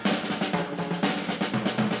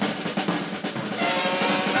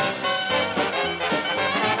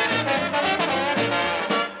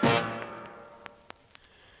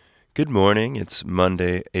Good morning. It's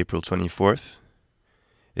Monday, April 24th.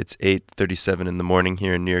 It's 8:37 in the morning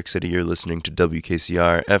here in New York City. You're listening to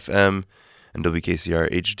WKCR FM and WKCR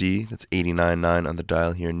HD. That's 89.9 on the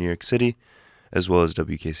dial here in New York City, as well as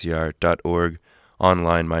WKCR.org.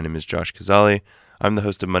 Online, my name is Josh Kazali. I'm the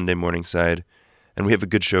host of Monday Morningside, and we have a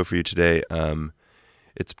good show for you today.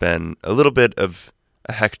 It's been a little bit of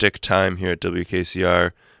a hectic time here at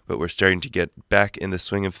WKCR, but we're starting to get back in the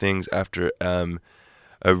swing of things after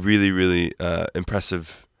a really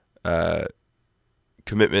impressive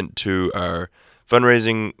commitment to our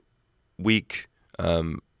fundraising week.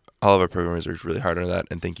 All of our programmers worked really hard on that,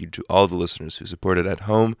 and thank you to all the listeners who supported at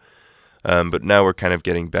home. But now we're kind of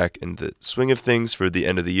getting back in the swing of things for the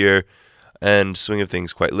end of the year, and swing of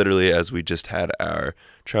things quite literally, as we just had our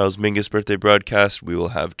Charles Mingus birthday broadcast. We will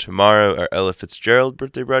have tomorrow our Ella Fitzgerald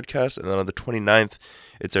birthday broadcast, and then on the 29th,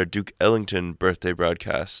 it's our Duke Ellington birthday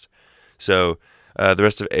broadcast. So the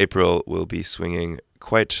rest of April will be swinging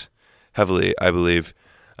quite heavily, I believe.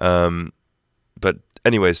 But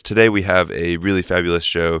anyways, today we have a really fabulous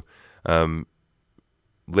show.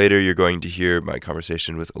 Later you're going to hear my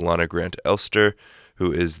conversation with Alana Grant Elster,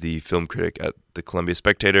 who is the film critic at the Columbia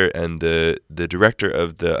Spectator and the director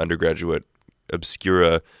of the undergraduate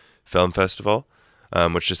Obscura Film Festival,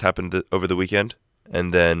 which just happened over the weekend.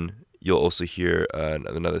 And then you'll also hear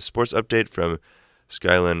another sports update from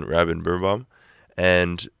Skylin Rabin-Birnbaum.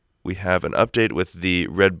 And we have an update with the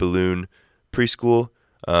Red Balloon Preschool,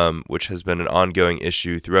 which has been an ongoing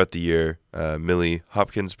issue throughout the year. Millie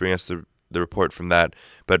Hopkins bring us the report from that.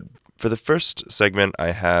 But for the first segment,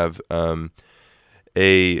 I have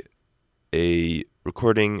a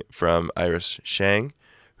recording from Iris Shang,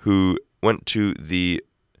 who went to the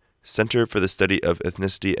Center for the Study of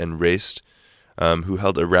Ethnicity and Race, who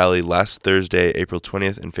held a rally last Thursday, April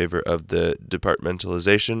 20th, in favor of the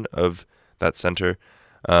departmentalization of that center,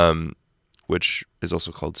 which is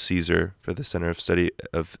also called CSER, for the Center of Study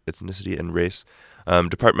of Ethnicity and Race.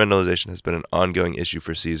 Departmentalization has been an ongoing issue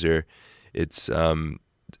for CSER. It's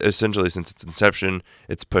essentially, since its inception,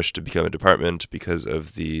 it's pushed to become a department because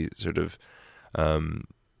of the sort of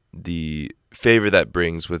the favor that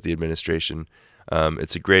brings with the administration.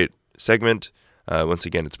 It's a great segment. Once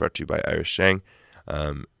again, it's brought to you by Iris Shang.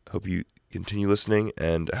 Hope you continue listening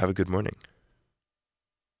and have a good morning.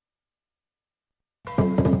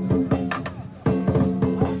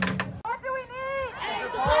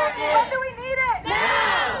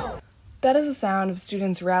 That is the sound of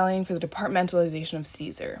students rallying for the departmentalization of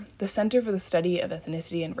CSER, the Center for the Study of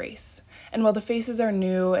Ethnicity and Race. And while the faces are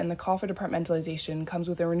new and the call for departmentalization comes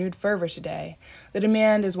with a renewed fervor today, the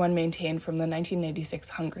demand is one maintained from the 1996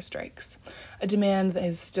 hunger strikes, a demand that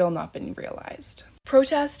has still not been realized.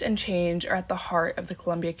 Protest and change are at the heart of the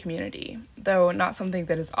Columbia community, though not something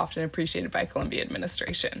that is often appreciated by Columbia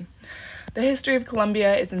administration. The history of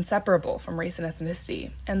Columbia is inseparable from race and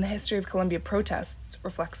ethnicity, and the history of Columbia protests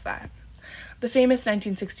reflects that. The famous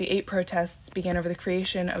 1968 protests began over the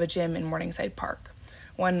creation of a gym in Morningside Park,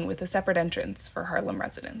 one with a separate entrance for Harlem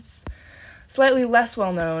residents. Slightly less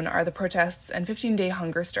well-known are the protests and 15-day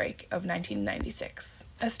hunger strike of 1996,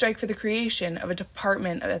 a strike for the creation of a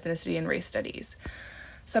Department of Ethnicity and Race Studies,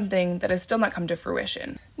 something that has still not come to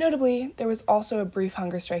fruition. Notably, there was also a brief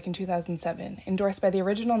hunger strike in 2007, endorsed by the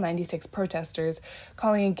original 96 protesters,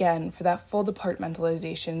 calling again for that full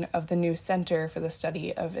departmentalization of the new Center for the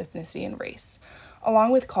Study of Ethnicity and Race,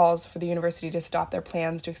 along with calls for the university to stop their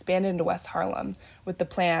plans to expand into West Harlem with the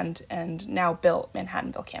planned and now built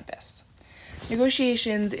Manhattanville campus.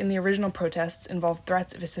 Negotiations in the original protests involved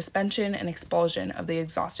threats of a suspension and expulsion of the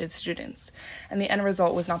exhausted students, and the end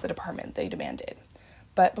result was not the department they demanded.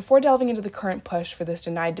 But before delving into the current push for this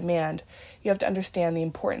denied demand, you have to understand the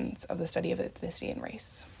importance of the study of ethnicity and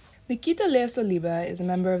race. Nikita Leas-Oliva is a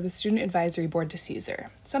member of the Student Advisory Board to CSER,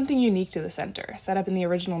 something unique to the center, set up in the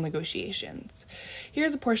original negotiations.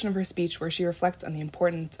 Here's a portion of her speech where she reflects on the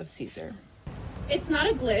importance of CSER. It's not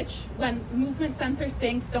a glitch when movement sensor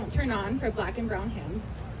sinks don't turn on for black and brown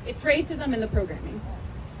hands. It's racism in the programming.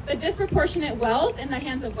 The disproportionate wealth in the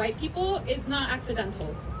hands of white people is not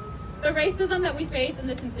accidental. The racism that we face in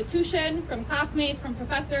this institution, from classmates, from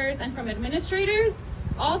professors, and from administrators,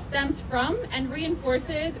 all stems from and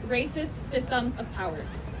reinforces racist systems of power.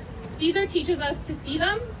 CSER teaches us to see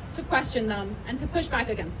them, to question them, and to push back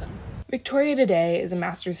against them. Victoria Today is a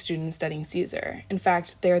master's student studying CSER. In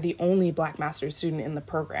fact, they are the only Black master's student in the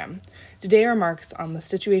program. Today remarks on the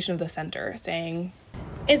situation of the center, saying,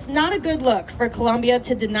 "It's not a good look for Columbia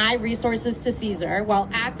to deny resources to CSER while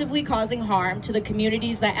actively causing harm to the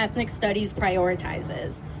communities that ethnic studies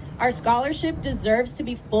prioritizes. Our scholarship deserves to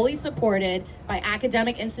be fully supported by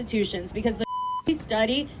academic institutions because the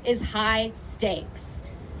Study is high stakes.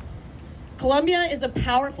 Columbia is a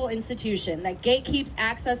powerful institution that gatekeeps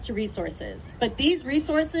access to resources, but these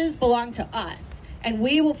resources belong to us, and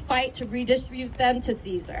we will fight to redistribute them to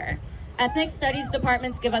Caesar. Ethnic studies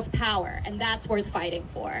departments give us power, and that's worth fighting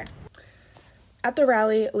for. At the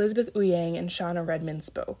rally, Elizabeth Ouyang and Shauna Redmond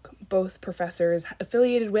spoke, both professors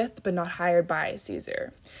affiliated with but not hired by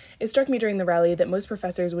Caesar. It struck me during the rally that most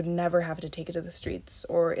professors would never have to take it to the streets,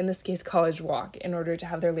 or in this case, college walk, in order to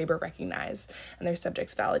have their labor recognized and their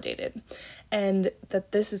subjects validated, and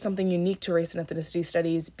that this is something unique to race and ethnicity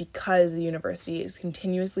studies because the university is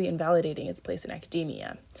continuously invalidating its place in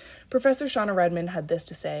academia. Professor Shauna Redmond had this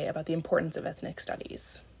to say about the importance of ethnic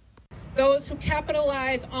studies. Those who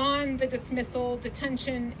capitalize on the dismissal,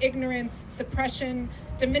 detention, ignorance, suppression,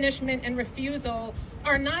 diminishment, and refusal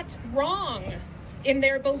are not wrong in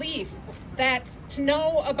their belief that to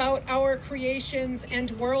know about our creations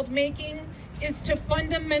and world making is to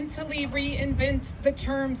fundamentally reinvent the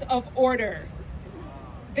terms of order.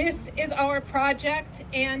 This is our project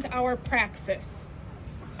and our praxis.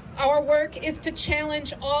 Our work is to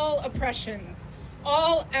challenge all oppressions,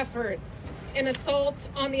 all efforts, an assault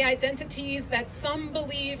on the identities that some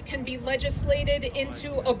believe can be legislated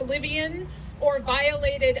into oblivion or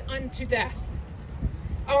violated unto death.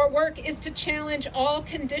 Our work is to challenge all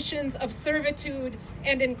conditions of servitude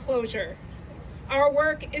and enclosure. Our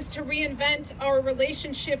work is to reinvent our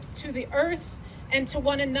relationships to the earth and to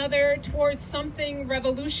one another towards something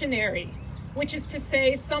revolutionary, which is to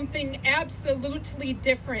say something absolutely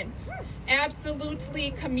different,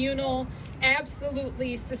 absolutely communal,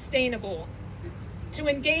 absolutely sustainable. To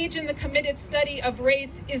engage in the committed study of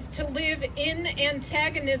race is to live in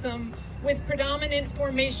antagonism with predominant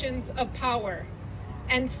formations of power,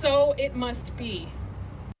 and so it must be.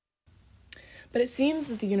 But it seems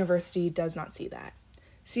that the university does not see that.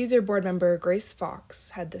 Caesar board member Grace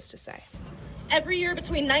Fox had this to say. Every year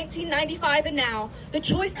between 1995 and now, the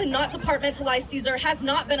choice to not departmentalize Caesar has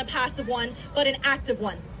not been a passive one, but an active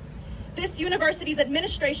one. This university's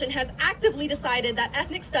administration has actively decided that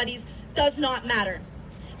ethnic studies does not matter,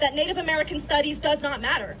 that Native American studies does not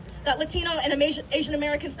matter, that Latino and Asian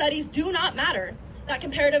American studies do not matter, that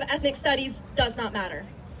comparative ethnic studies does not matter,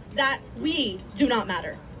 that we do not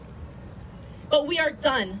matter. But we are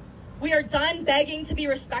done. We are done begging to be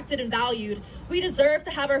respected and valued. We deserve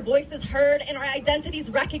to have our voices heard and our identities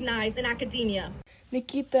recognized in academia.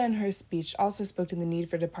 Nikita, in her speech, also spoke to the need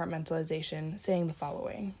for departmentalization, saying the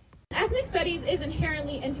following. Ethnic studies is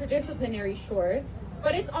inherently interdisciplinary, sure,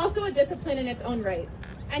 but it's also a discipline in its own right,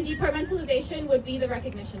 and departmentalization would be the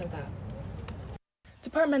recognition of that.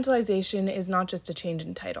 Departmentalization is not just a change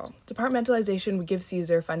in title. Departmentalization would give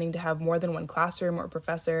Caesar funding to have more than one classroom or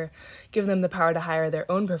professor, give them the power to hire their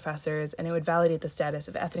own professors, and it would validate the status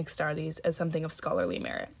of ethnic studies as something of scholarly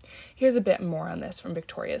merit. Here's a bit more on this from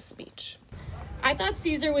Victoria's speech. I thought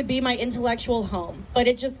Caesar would be my intellectual home, but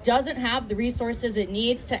it just doesn't have the resources it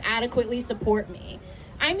needs to adequately support me.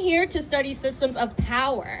 I'm here to study systems of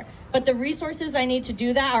power, but the resources I need to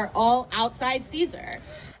do that are all outside Caesar.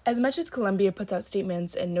 As much as Columbia puts out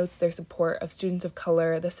statements and notes their support of students of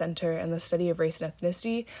color, the center, and the study of race and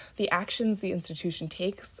ethnicity, the actions the institution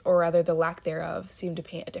takes, or rather the lack thereof, seem to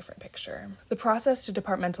paint a different picture. The process to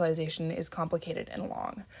departmentalization is complicated and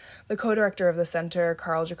long. The co-director of the center,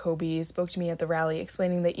 Carl Jacoby, spoke to me at the rally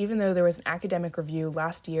explaining that even though there was an academic review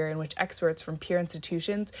last year in which experts from peer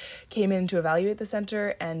institutions came in to evaluate the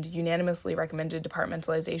center and unanimously recommended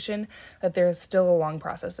departmentalization, that there is still a long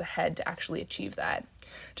process ahead to actually achieve that.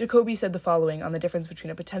 Jacoby said the following on the difference between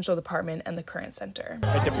a potential department and the current center.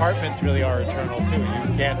 The departments really are eternal too.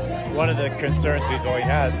 You can't. One of the concerns we've always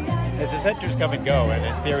had is the centers come and go, and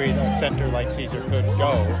in theory, a center like Caesar could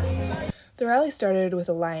go. The rally started with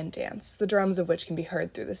a lion dance, the drums of which can be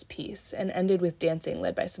heard through this piece, and ended with dancing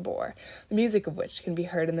led by Sabor, the music of which can be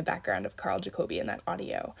heard in the background of Carl Jacoby in that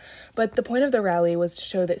audio. But the point of the rally was to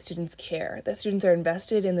show that students care, that students are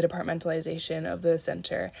invested in the departmentalization of the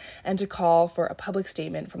center, and to call for a public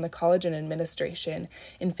statement from the college and administration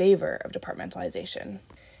in favor of departmentalization.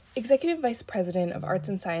 Executive Vice President of Arts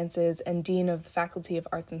and Sciences and Dean of the Faculty of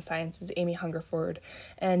Arts and Sciences, Amy Hungerford,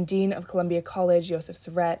 and Dean of Columbia College, Joseph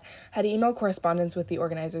Surratt, had email correspondence with the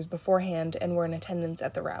organizers beforehand and were in attendance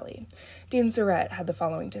at the rally. Dean Surratt had the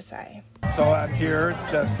following to say. So I'm here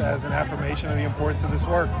just as an affirmation of the importance of this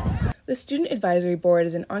work. The The Student Advisory Board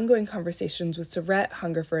is in ongoing conversations with Surratt,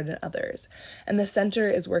 Hungerford, and others, and the center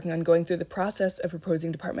is working on going through the process of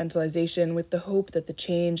proposing departmentalization with the hope that the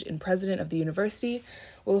change in president of the university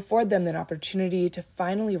will afford them an opportunity to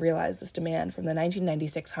finally realize this demand from the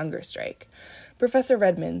 1996 hunger strike. Professor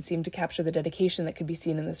Redmond seemed to capture the dedication that could be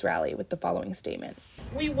seen in this rally with the following statement.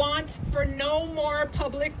 We want for no more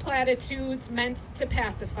public platitudes meant to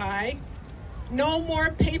pacify, no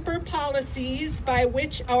more paper policies by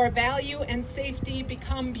which our value and safety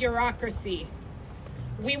become bureaucracy.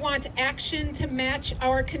 We want action to match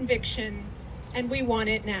our conviction, and we want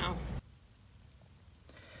it now.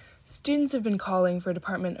 Students have been calling for a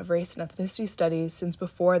Department of Race and Ethnicity Studies since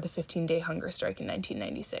before the 15-day hunger strike in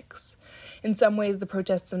 1996. In some ways, the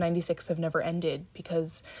protests of 96 have never ended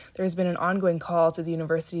because there has been an ongoing call to the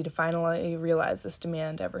university to finally realize this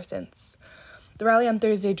demand ever since. The rally on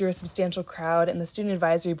Thursday drew a substantial crowd, and the Student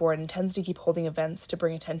Advisory Board intends to keep holding events to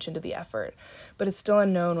bring attention to the effort, but it's still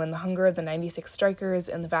unknown when the hunger of the 96 strikers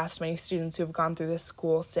and the vast many students who have gone through this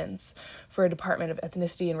school since for a Department of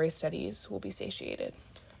Ethnicity and Race Studies will be satiated.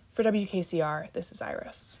 For WKCR, this is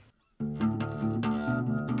Iris.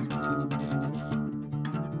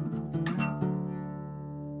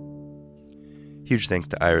 Huge thanks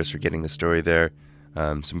to Iris for getting the story there.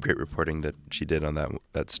 Some great reporting that she did on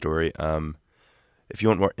that story. If you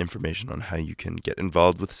want more information on how you can get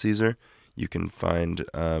involved with Caesar, you can find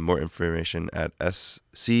more information at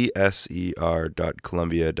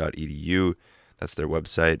cser.columbia.edu. That's their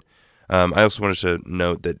website. I also wanted to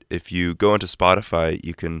note that if you go onto Spotify,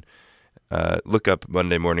 you can look up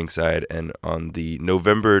Monday Morningside, and on the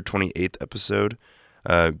November 28th episode,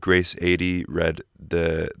 Grace 80 read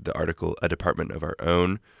the article A Department of Our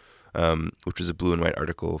Own, which was a blue and white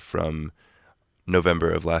article from November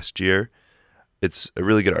of last year. It's a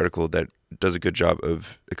really good article that does a good job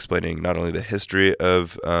of explaining not only the history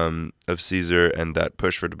of Caesar and that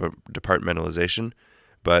push for departmentalization,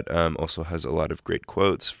 but also has a lot of great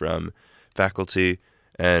quotes from faculty,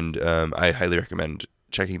 and I highly recommend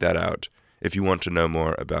checking that out if you want to know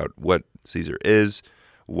more about what Caesar is,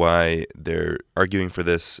 why they're arguing for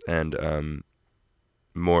this, and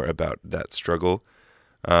more about that struggle.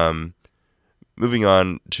 Moving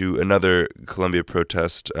on to another Columbia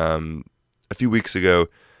protest, a few weeks ago,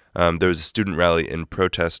 there was a student rally in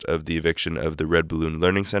protest of the eviction of the Red Balloon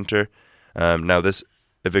Learning Center. Now, this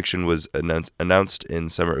eviction was announced in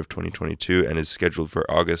summer of 2022 and is scheduled for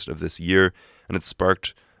August of this year, and it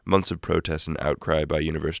sparked months of protest and outcry by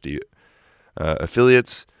university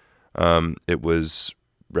affiliates. It was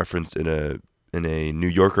referenced in a New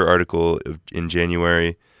Yorker article in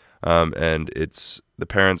January, and the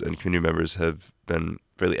parents and community members have been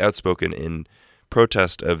fairly outspoken in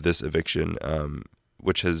protest of this eviction, and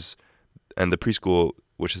the preschool,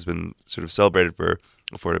 which has been sort of celebrated for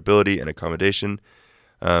affordability and accommodation,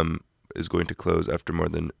 is going to close after more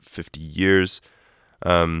than 50 years.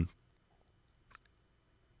 Our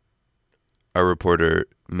reporter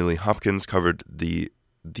Millie Hopkins covered the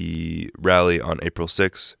rally on April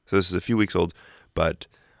 6th, so this is a few weeks old, but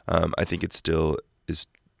I think it still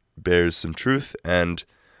bears some truth, and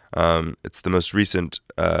it's the most recent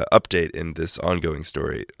update in this ongoing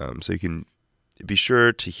story. So you can be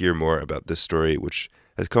sure to hear more about this story, which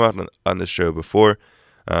has come out on this show before,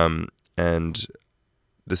 and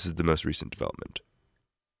this is the most recent development.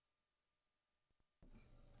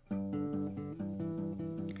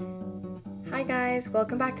 Hi guys,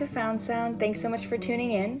 welcome back to Found Sound. Thanks so much for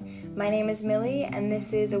tuning in. My name is Millie, and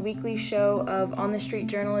this is a weekly show of on-the-street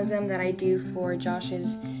journalism that I do for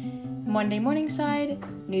Josh's Monday Morningside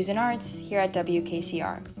News and Arts here at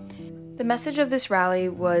WKCR. The message of this rally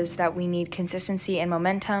was that we need consistency and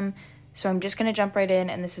momentum, so I'm just going to jump right in,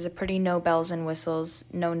 and this is a pretty no bells and whistles,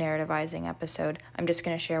 no narrativizing episode. I'm just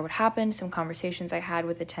going to share what happened, some conversations I had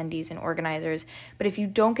with attendees and organizers, but if you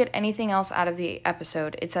don't get anything else out of the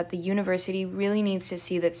episode, it's that the university really needs to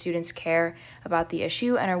see that students care about the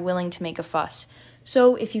issue and are willing to make a fuss.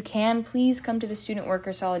 So if you can, please come to the Student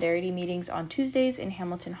Worker Solidarity meetings on Tuesdays in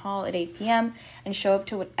Hamilton Hall at 8 p.m. and show up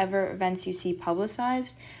to whatever events you see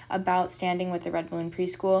publicized about standing with the Red Balloon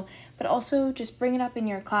Preschool, but also just bring it up in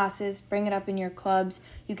your classes, bring it up in your clubs.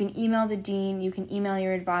 You can email the dean, you can email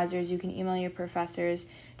your advisors, you can email your professors.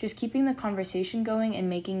 Just keeping the conversation going and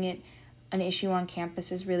making it an issue on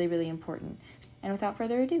campus is really, really important. And without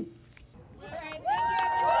further ado.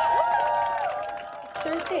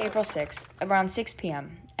 Thursday, April 6th, around 6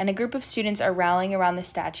 p.m., and a group of students are rallying around the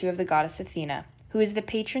statue of the goddess Athena, who is the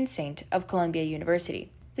patron saint of Columbia University.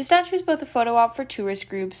 The The statue is both a photo op for tourist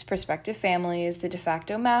groups, prospective families, the de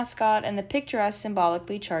facto mascot, and the picturesque,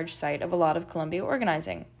 symbolically charged site of a lot of Columbia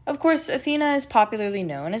organizing. Of course, Athena is popularly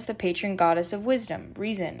known as the patron goddess of wisdom,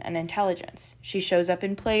 reason, and intelligence. She shows up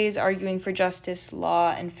in plays arguing for justice, law,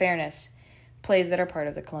 and fairness, plays that are part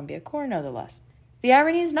of the Columbia Core, nonetheless. The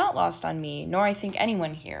irony is not lost on me, nor I think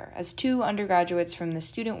anyone here, as 2 undergraduates from the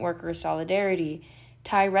Student Worker Solidarity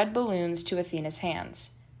tie red balloons to Athena's hands.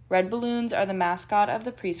 Red balloons are the mascot of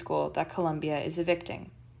the preschool that Columbia is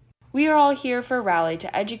evicting. We are all here for a rally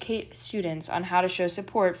to educate students on how to show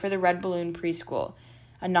support for the Red Balloon Preschool,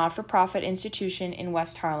 a not-for-profit institution in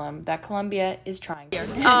West Harlem that Columbia is trying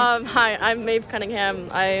to. Hi, I'm Maeve Cunningham.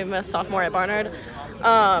 I'm a sophomore at Barnard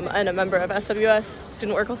and a member of SWS,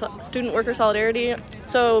 Student Worker Solidarity.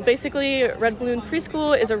 So basically, Red Balloon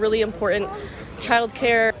Preschool is a really important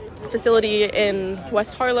childcare facility in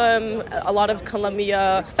West Harlem. A lot of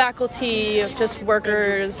Columbia faculty, just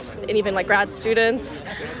workers, and even like grad students,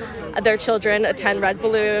 their children attend Red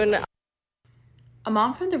Balloon. A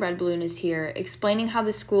mom from the Red Balloon is here, explaining how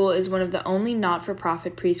the school is one of the only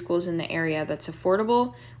not-for-profit preschools in the area that's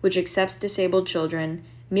affordable, which accepts disabled children,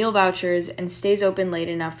 meal vouchers, and stays open late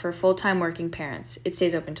enough for full-time working parents. It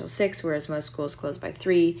stays open till 6, whereas most schools close by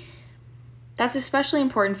 3. That's especially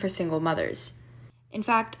important for single mothers. In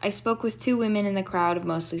fact, I spoke with 2 women in the crowd of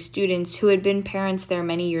mostly students who had been parents there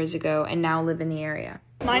many years ago and now live in the area.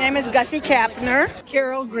 My name is Gussie Kapner.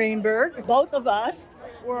 Carol Greenberg. Both of us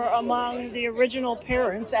were among the original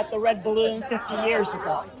parents at the Red Balloon 50 years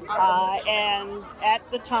ago. And at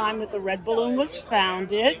the time that the Red Balloon was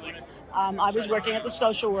founded, I was working at the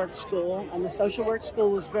social work school, and the social work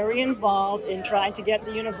school was very involved in trying to get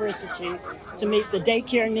the university to meet the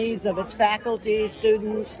daycare needs of its faculty,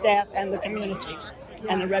 students, staff, and the community.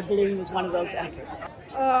 And the Red Balloon was one of those efforts.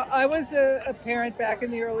 I was a parent back in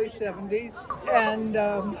the early 70s, and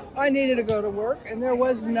I needed to go to work, and there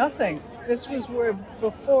was nothing. This was where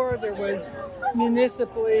before there was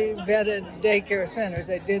municipally vetted daycare centers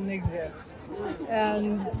that didn't exist.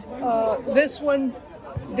 And this one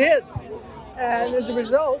did. And as a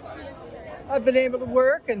result, I've been able to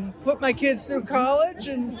work and put my kids through college,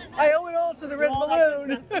 and I owe it all to the Red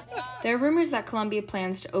Balloon. There are rumors that Columbia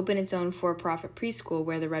plans to open its own for-profit preschool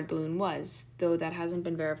where the Red Balloon was, though that hasn't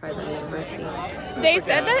been verified by the university. They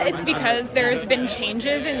said that it's because there's been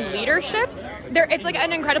changes in leadership. It's like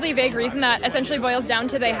an incredibly vague reason that essentially boils down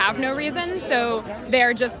to they have no reason, so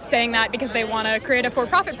they're just saying that because they want to create a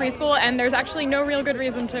for-profit preschool, and there's actually no real good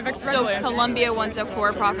reason to evict Red Balloon. So Columbia wants a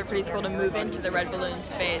for-profit preschool to move into the Red Balloon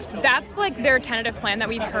space. That's like their tentative plan that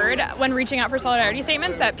we've heard when reaching out for solidarity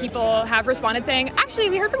statements, that people have responded saying, actually,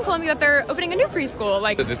 we heard from Columbia that they're opening a new preschool.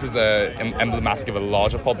 This is emblematic of a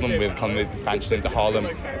larger problem with Columbia's expansion into Harlem.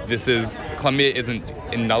 Columbia isn't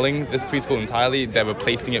annulling this preschool entirely, they're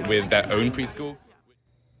replacing it with their own preschool.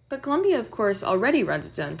 But Columbia, of course, already runs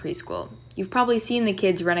its own preschool. You've probably seen the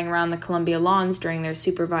kids running around the Columbia lawns during their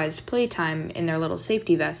supervised playtime in their little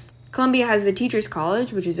safety vests. Columbia has the Teachers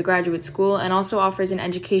College, which is a graduate school, and also offers an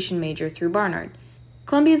education major through Barnard.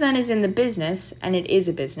 Columbia then is in the business, and it is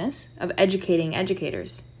a business, of educating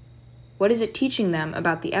educators. What is it teaching them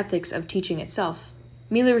about the ethics of teaching itself?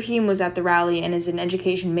 Mila Rahim was at the rally and is an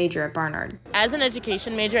education major at Barnard. As an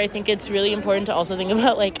education major, I think it's really important to also think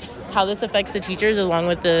about how this affects the teachers along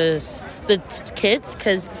with the kids,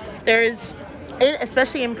 because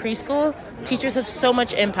especially in preschool, teachers have so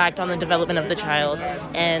much impact on the development of the child.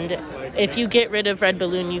 And if you get rid of Red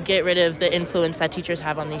Balloon, you get rid of the influence that teachers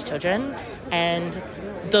have on these children. And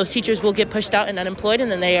those teachers will get pushed out and unemployed,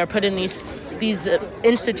 and then they are put in these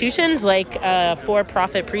institutions like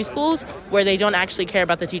for-profit preschools where they don't actually care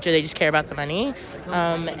about the teacher, they just care about the money.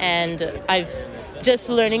 And I've just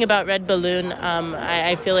learning about Red Balloon,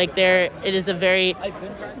 I feel like it is a very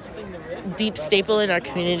deep staple in our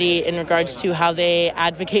community in regards to how they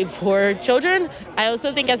advocate for children. I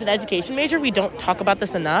also think as an education major, we don't talk about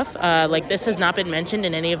this enough. This has not been mentioned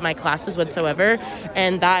in any of my classes whatsoever,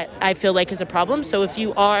 and that I feel like is a problem. So if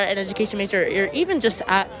you are an education major, or even just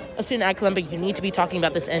a student at Columbia, you need to be talking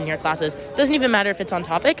about this in your classes. It doesn't even matter if it's on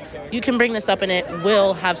topic. You can bring this up and it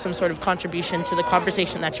will have some sort of contribution to the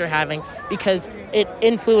conversation that you're having, because it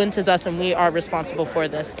influences us and we are responsible for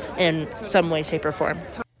this in some way, shape, or form.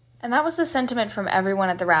 And that was the sentiment from everyone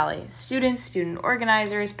at the rally. Students, student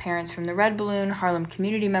organizers, parents from the Red Balloon, Harlem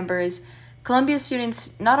community members. Columbia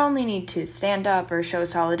students not only need to stand up or show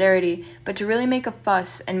solidarity, but to really make a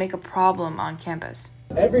fuss and make a problem on campus.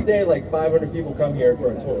 Every day, 500 people come here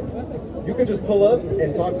for a tour. You could just pull up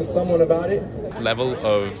and talk to someone about it. This level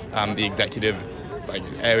of the executive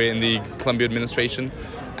area in the Columbia administration.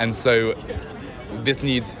 And so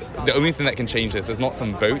the only thing that can change this is not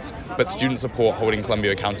some vote, but student support holding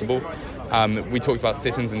Columbia accountable. We talked about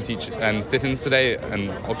sit-ins and sit-ins today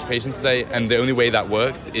and occupations today, and the only way that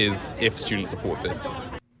works is if students support this.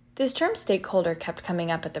 This term stakeholder kept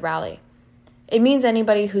coming up at the rally. It means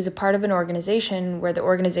anybody who's a part of an organization where the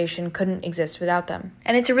organization couldn't exist without them.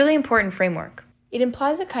 And it's a really important framework. It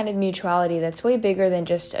implies a kind of mutuality that's way bigger than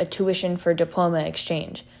just a tuition for diploma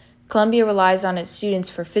exchange. Columbia relies on its students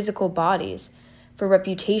for physical bodies, for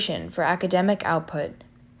reputation, for academic output,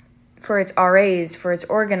 for its RAs, for its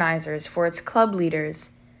organizers, for its club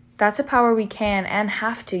leaders. That's a power we can and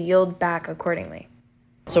have to yield back accordingly.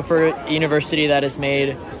 So for a university that has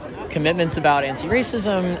made commitments about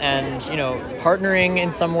anti-racism and, partnering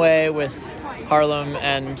in some way with Harlem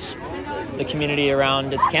and the community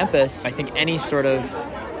around its campus, I think any sort of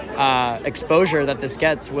exposure that this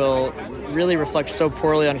gets will really reflect so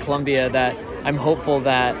poorly on Columbia that I'm hopeful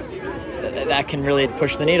that can really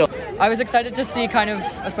push the needle. I was excited to see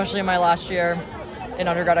especially in my last year in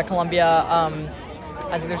undergrad at Columbia,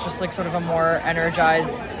 I think there's just sort of a more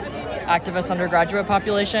energized activist undergraduate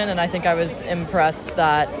population, and I think I was impressed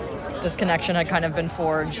that this connection had kind of been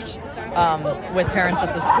forged with parents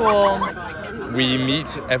at the school. We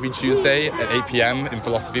meet every Tuesday at 8 p.m. in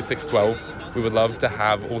Philosophy 612. We would love to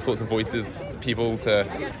have all sorts of voices, people to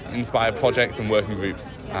inspire projects and working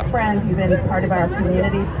groups. Friends, who's any part of our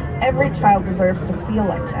community, every child deserves to feel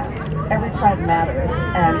like that. Every child matters,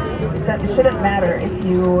 and that shouldn't matter if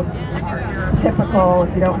you are typical,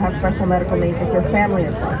 if you don't have special medical needs, if your family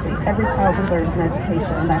is wealthy. Every child deserves an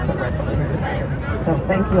education, and that's what Red Balloon is about. So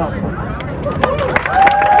thank you all so much.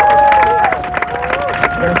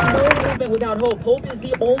 There's no movement without hope. Hope is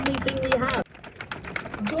the only thing we have.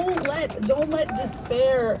 Don't let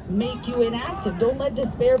despair make you inactive. Don't let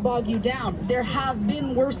despair bog you down. There have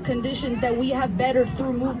been worse conditions that we have bettered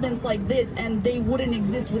through movements like this, and they wouldn't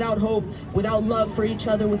exist without hope, without love for each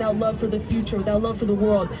other, without love for the future, without love for the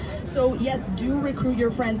world. So yes, do recruit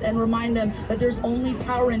your friends and remind them that there's only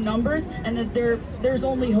power in numbers and that there's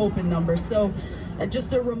only hope in numbers. So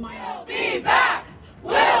just a reminder. We'll be back!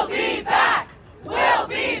 We'll be back! We'll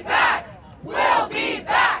be back! We'll be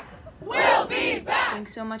back! We'll be back!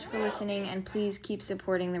 Thanks so much for listening, and please keep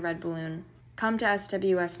supporting the Red Balloon. Come to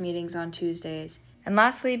SWS meetings on Tuesdays. And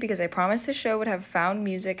lastly, because I promised the show would have found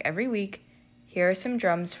music every week, here are some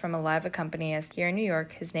drums from a live accompanist here in New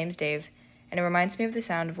York. His name's Dave, and it reminds me of the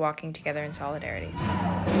sound of walking together in solidarity. We'll be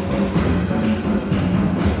back!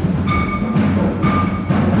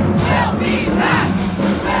 We'll be back!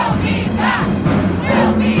 We'll be back!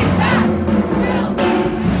 We'll be back!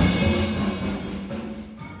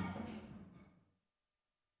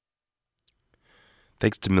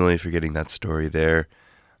 Thanks to Millie for getting that story there.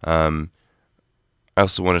 I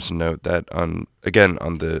also wanted to note that on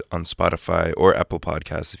Spotify or Apple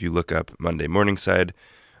Podcasts, if you look up Monday Morningside,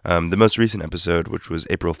 the most recent episode, which was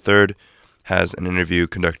April 3rd, has an interview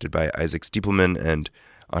conducted by Isaac Stiepelman and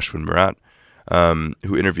Ashwin Murat,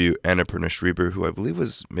 who interview Anna Perna-Schreiber, who I believe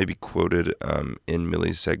was maybe quoted in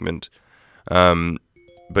Millie's segment.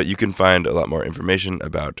 But you can find a lot more information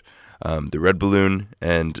about the Red Balloon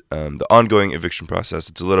and the ongoing eviction process.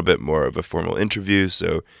 It's a little bit more of a formal interview,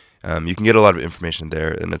 so you can get a lot of information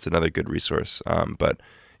there, and it's another good resource. But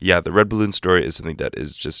yeah, the Red Balloon story is something that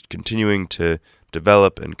is just continuing to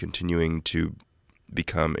develop and continuing to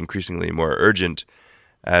become increasingly more urgent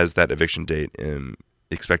as that eviction date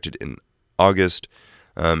expected in August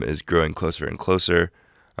is growing closer and closer.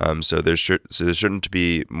 So there's certain to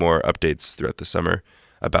be more updates throughout the summer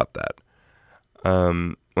about that.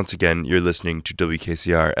 Once again, you're listening to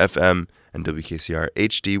WKCR FM and WKCR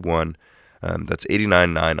HD1. That's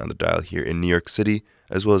 89.9 on the dial here in New York City,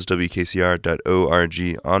 as well as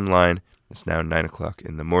WKCR.org online. It's now 9 o'clock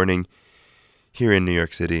in the morning here in New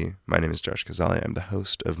York City. My name is Josh Kazali. I'm the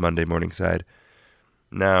host of Monday Morningside.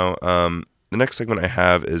 Now, the next segment I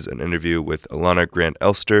have is an interview with Alana Grant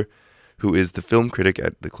Elster, who is the film critic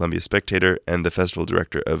at the Columbia Spectator and the festival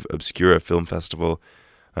director of Obscura Film Festival,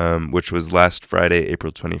 which was last Friday,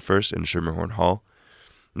 April 21st in Schermerhorn Hall.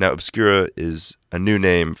 Now, Obscura is a new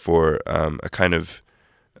name for a kind of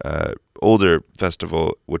older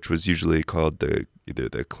festival, which was usually called either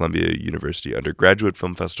the Columbia University Undergraduate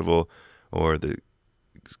Film Festival or the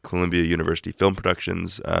Columbia University Film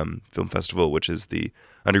Productions Film Festival, which is the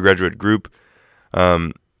undergraduate group.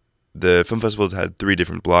 The film festival had 3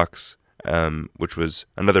 different blocks, which was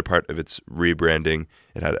another part of its rebranding.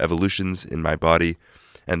 It had Evolutions in My Body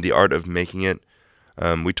and The Art of Making It.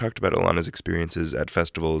 We talked about Alana's experiences at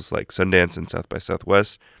festivals like Sundance and South by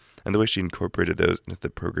Southwest and the way she incorporated those into the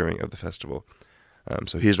programming of the festival.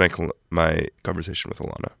 So here's my conversation with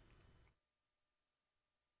Alana.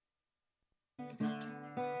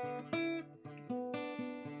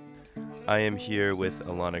 I am here with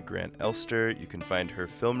Alana Grant Elster. You can find her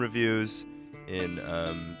film reviews in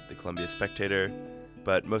the Columbia Spectator,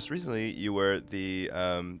 but most recently you were the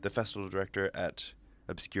festival director at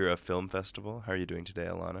Obscura Film Festival. How are you doing today,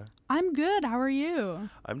 Alana? I'm good. How are you?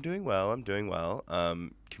 I'm doing well.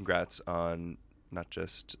 Congrats on not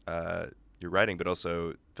just your writing, but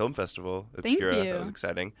also film festival, Obscura. Thank you. That was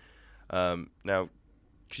exciting. Now,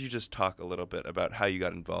 could you just talk a little bit about how you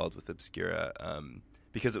got involved with Obscura?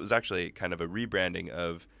 Because it was actually kind of a rebranding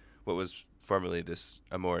of what was formerly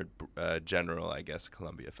a more general, I guess,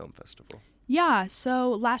 Columbia Film Festival. Yeah, so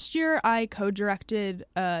last year I co-directed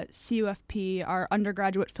CUFP, our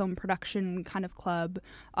undergraduate film production kind of club,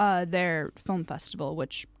 their film festival,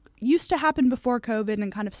 which used to happen before COVID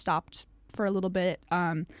and kind of stopped for a little bit.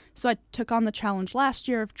 So I took on the challenge last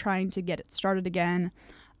year of trying to get it started again.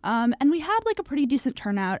 And we had like a pretty decent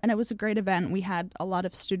turnout, and it was a great event. We had a lot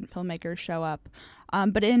of student filmmakers show up.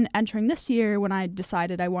 But in entering this year, when I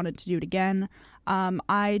decided I wanted to do it again,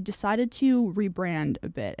 I decided to rebrand a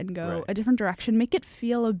bit and go a different direction, make it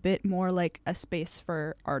feel a bit more like a space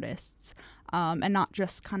for artists, and not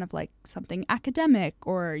just kind of like something academic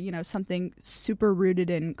or, something super rooted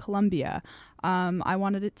in Columbia. I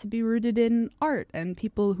wanted it to be rooted in art and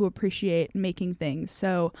people who appreciate making things.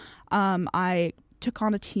 So I took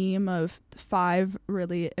on a team of 5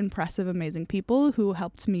 really impressive, amazing people who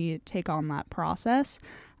helped me take on that process.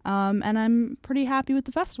 And I'm pretty happy with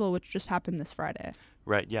the festival, which just happened this Friday.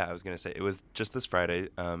 Right, yeah, I was going to say, it was just this Friday,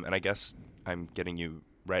 and I guess I'm getting you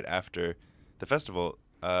right after the festival.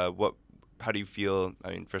 How do you feel,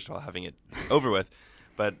 first of all, having it over with,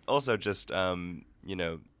 but also just,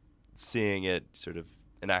 seeing it sort of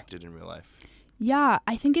enacted in real life? Yeah,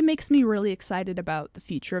 I think it makes me really excited about the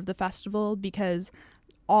future of the festival because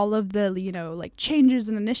all of the, changes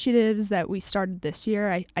and initiatives that we started this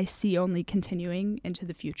year, I see only continuing into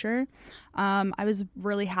the future. I was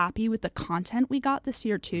really happy with the content we got this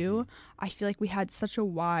year, too. I feel like we had such a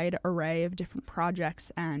wide array of different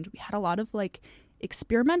projects, and we had a lot of,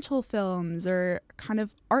 experimental films or kind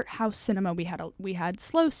of art house cinema. We had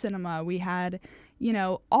slow cinema. We had,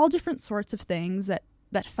 all different sorts of things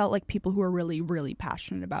that felt like people who were really, really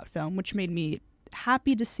passionate about film, which made me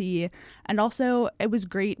happy to see. And also, it was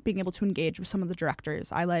great being able to engage with some of the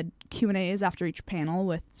directors. I led Q&As after each panel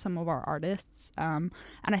with some of our artists, and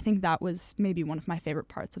I think that was maybe one of my favorite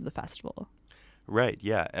parts of the festival. Right,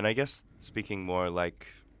 yeah. And I guess speaking more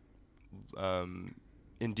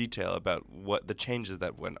in detail about what the changes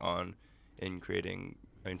that went on in creating,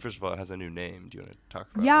 first of all, it has a new name. Do you want to talk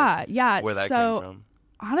about where that came from?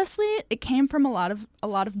 Honestly, it came from a lot of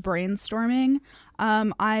brainstorming.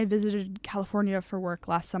 I visited California for work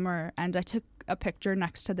last summer, and I took a picture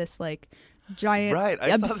next to this giant. Right,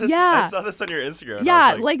 I saw this on your Instagram.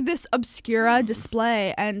 Yeah, this Obscura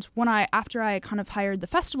display. And after I kind of hired the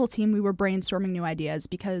festival team, we were brainstorming new ideas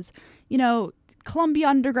because Columbia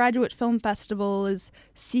Undergraduate Film Festival is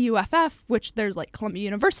CUFF, which there's Columbia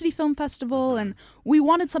University Film Festival, and we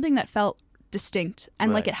wanted something that felt distinct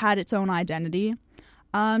and it had its own identity.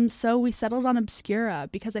 So we settled on Obscura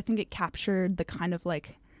because I think it captured the kind of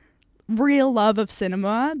real love of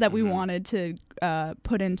cinema that we wanted to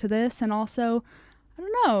put into this, and also, I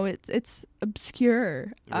don't know, it's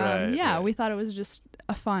obscure. We thought it was just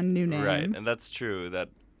a fun new name. Right, and that's true. That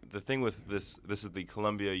the thing with this is the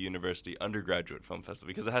Columbia University Undergraduate Film Festival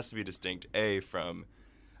because it has to be distinct from,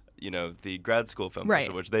 the grad school film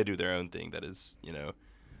festival, which they do their own thing that is,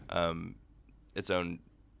 its own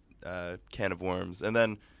can of worms. And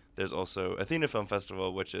then there's also Athena Film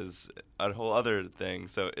Festival, which is a whole other thing.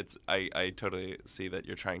 So I totally see that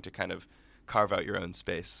you're trying to kind of carve out your own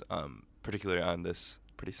space, particularly on this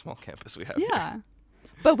pretty small campus we have here.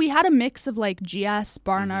 But we had a mix of GS,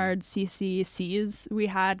 Barnard, CC, Cs. We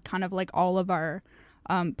had kind of all of our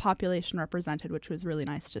population represented, which was really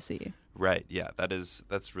nice to see. Right. Yeah,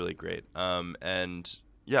 that's really great. And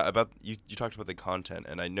yeah, about you talked about the content,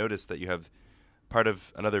 and I noticed that you have part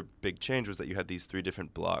of another big change was that you had these 3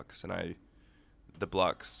 different blocks, and the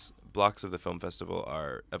blocks of the film festival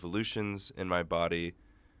are Evolutions, In My Body,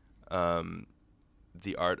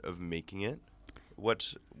 The Art of Making It.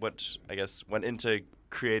 What I guess went into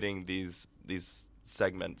creating these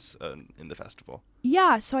segments in the festival?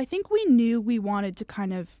 Yeah, so I think we knew we wanted to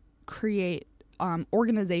kind of create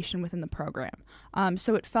organization within the program.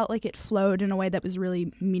 So it felt like it flowed in a way that was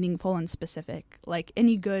really meaningful and specific. Like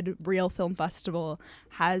any good real film festival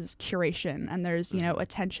has curation, and there's,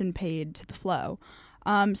 attention paid to the flow.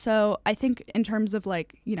 So I think in terms of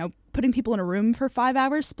putting people in a room for 5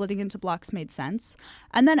 hours, splitting into blocks made sense.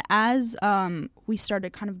 And then as we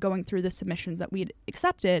started kind of going through the submissions that we'd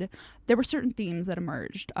accepted, there were certain themes that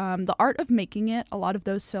emerged. The art of making it, a lot of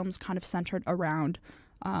those films kind of centered around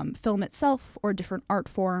film itself or different art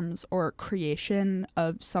forms or creation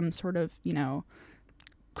of some sort of,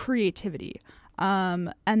 creativity.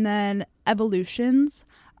 And then evolutions.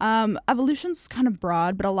 Evolution's kind of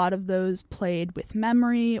broad, but a lot of those played with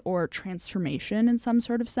memory or transformation in some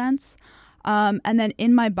sort of sense. And then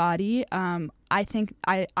in my body, I think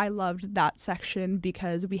I loved that section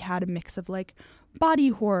because we had a mix of like body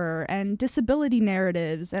horror and disability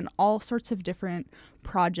narratives and all sorts of different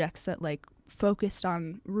projects that like focused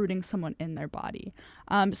on rooting someone in their body.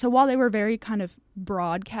 So while they were very kind of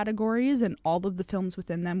broad categories and all of the films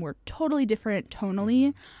within them were totally different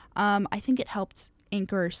tonally, I think it helped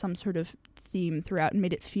anchor some sort of theme throughout and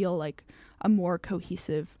made it feel like a more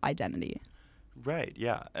cohesive identity. Right,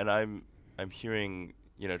 yeah. And I'm hearing,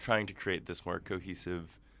 trying to create this more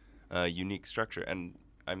cohesive, unique structure. And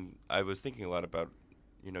I was thinking a lot about,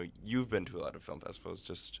 you've been to a lot of film festivals.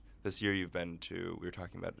 Just this year you've been to, we were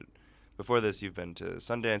talking about it before this, you've been to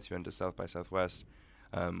Sundance, you've been to South by Southwest.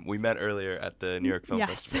 We met earlier at the New York Film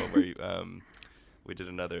Festival where we did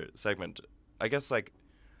another segment. I guess, like,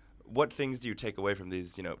 what things do you take away from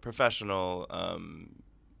these, professional,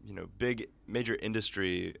 big major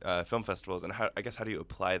industry film festivals, and how do you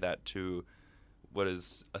apply that to what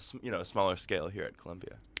is a smaller scale here at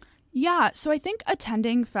Columbia? Yeah, so I think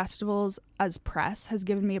attending festivals as press has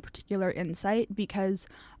given me a particular insight because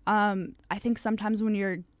I think sometimes when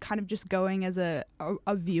you're kind of just going as a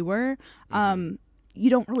viewer, you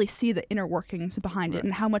don't really see the inner workings behind it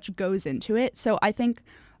and how much goes into it. So I think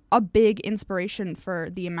a big inspiration for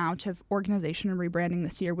the amount of organization and rebranding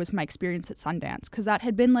this year was my experience at Sundance, because that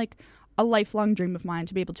had been like a lifelong dream of mine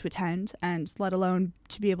to be able to attend, and let alone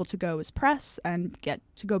to be able to go as press and get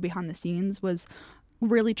to go behind the scenes was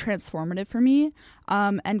really transformative for me,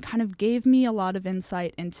 and kind of gave me a lot of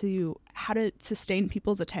insight into how to sustain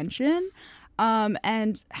people's attention,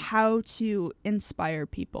 and how to inspire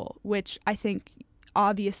people, which I think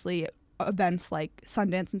obviously events like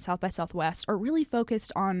Sundance and South by Southwest are really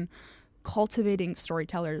focused on cultivating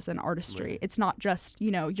storytellers and artistry. Right. It's not just,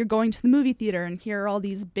 you're going to the movie theater and here are all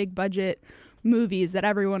these big budget movies that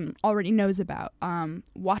everyone already knows about.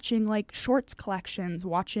 Watching like shorts collections,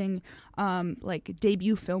 watching like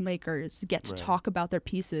debut filmmakers get to talk about their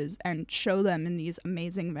pieces and show them in these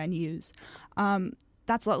amazing venues.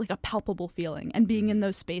 That's like a palpable feeling. And being in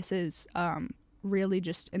those spaces really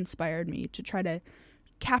just inspired me to try to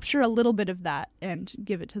capture a little bit of that and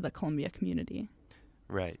give it to the Columbia community.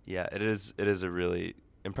 Right. Yeah, it is a really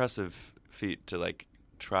impressive feat to like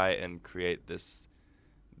try and create this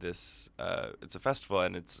it's a festival,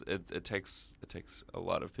 and it takes a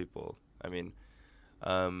lot of people. I mean,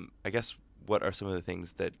 I guess what are some of the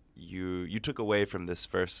things that you took away from this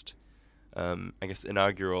first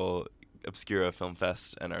inaugural Obscura Film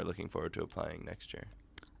Fest and are looking forward to applying next year?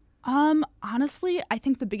 Honestly, I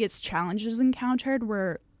think the biggest challenges encountered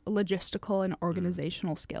were logistical and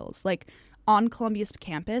organizational skills. Like on Columbia's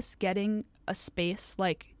campus, getting a space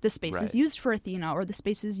like the space is used for Athena or the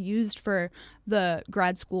space is used for the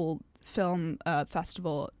grad school film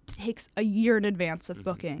festival takes a year in advance of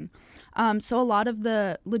booking. So a lot of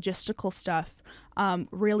the logistical stuff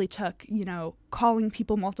really took, calling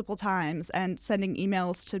people multiple times and sending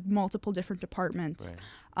emails to multiple different departments.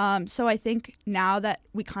 So I think now that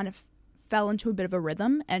we kind of fell into a bit of a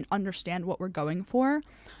rhythm and understand what we're going for,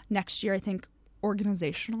 next year I think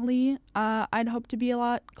organizationally I'd hope to be a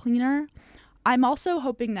lot cleaner. I'm also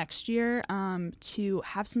hoping next year to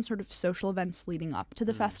have some sort of social events leading up to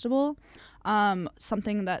the festival.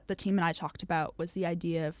 Something that the team and I talked about was the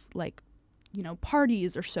idea of like,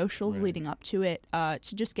 parties or socials leading up to it,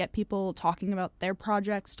 to just get people talking about their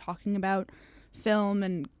projects, talking about film,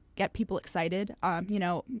 and get people excited.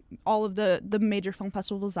 All of the major film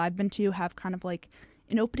festivals I've been to have kind of like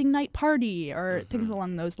an opening night party or things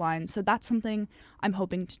along those lines. So that's something I'm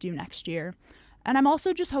hoping to do next year. And I'm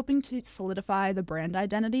also just hoping to solidify the brand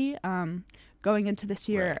identity. Going into this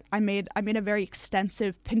year, I made a very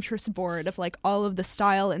extensive Pinterest board of like all of the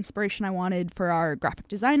style inspiration I wanted for our graphic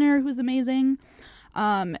designer, who's amazing.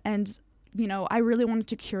 And I really wanted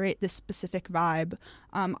to curate this specific vibe.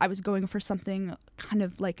 I was going for something kind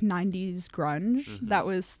of like 90s grunge. That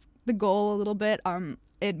was the goal a little bit.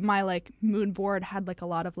 My like mood board had like a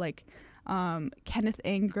lot of like Kenneth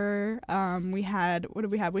Anger. We had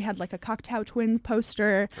like a Cocktail Twins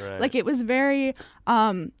poster. Like it was very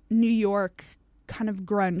New York kind of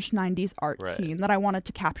grunge 90s art scene that I wanted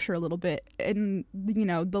to capture a little bit in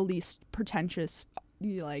the least pretentious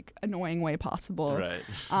like annoying way possible.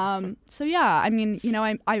 Right. So yeah, I mean, you know,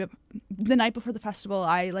 I the night before the festival,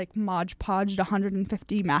 I like Mod Podged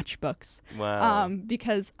 150 matchbooks. Wow.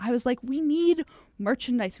 Because I was like, we need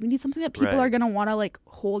merchandise. We need something that people Right. are gonna want to like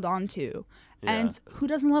hold on to. Yeah. And who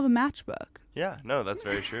doesn't love a matchbook? Yeah, no, that's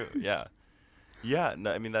very true. Yeah. Yeah,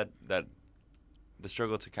 no, I mean that the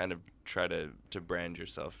struggle to kind of try to brand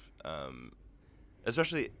yourself,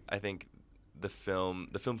 especially I think the film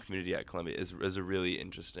community at Columbia is a really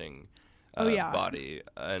interesting body,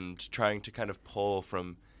 and trying to kind of pull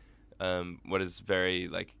from what is very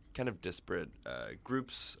like kind of disparate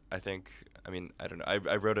groups. I think, I mean, I don't know.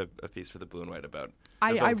 I wrote a piece for the Blue and White about the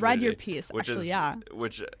film I read your community, piece, which actually, is, yeah.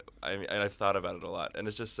 Which I mean, and I've thought about it a lot, and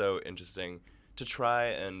it's just so interesting to try.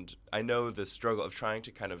 And I know the struggle of trying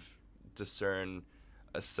to kind of discern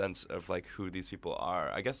a sense of like who these people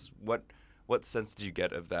are. I guess what sense did you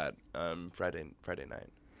get of that Friday night?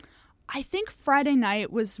 I think Friday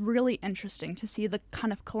night was really interesting to see the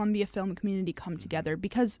kind of Columbia film community come together,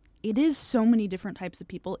 because it is so many different types of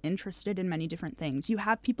people interested in many different things. You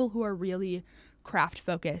have people who are really craft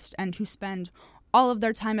focused and who spend all of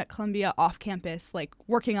their time at Columbia off campus, like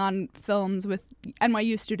working on films with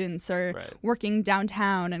NYU students or working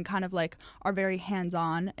downtown, and kind of like are very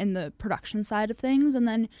hands-on in the production side of things. And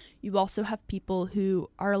then you also have people who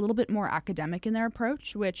are a little bit more academic in their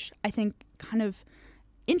approach, which I think kind of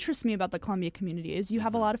interests me about the Columbia community. Is you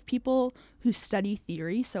have a lot of people who study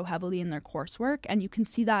theory so heavily in their coursework, and you can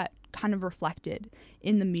see that kind of reflected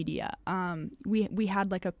in the media. We had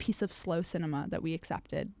like a piece of slow cinema that we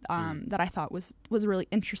accepted that I thought was really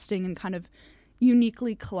interesting and kind of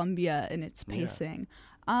uniquely Columbia in its pacing.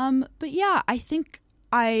 But yeah, I think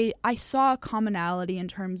I saw a commonality in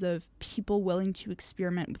terms of people willing to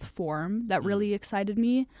experiment with form that really excited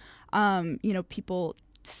me. You know, people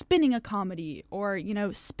spinning a comedy, or, you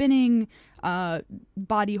know, spinning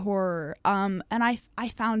body horror, and I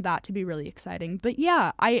found that to be really exciting. But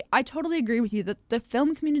yeah, I totally agree with you that the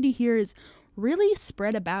film community here is really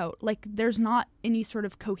spread about. Like, there's not any sort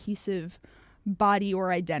of cohesive body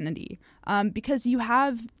or identity, because you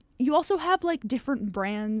also have like different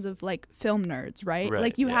brands of like film nerds, right?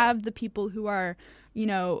 Like you have the people who are, you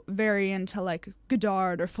know, very into like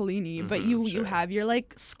Godard or Fellini, but you have your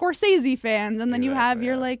like Scorsese fans, and then you have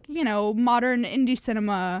your like, you know, modern indie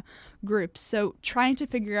cinema groups. So trying to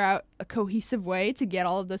figure out a cohesive way to get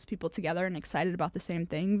all of those people together and excited about the same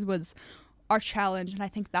things was our challenge. And I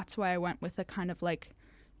think that's why I went with a kind of like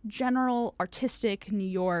general artistic New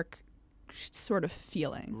York sort of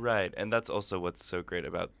feeling. Right, and that's also what's so great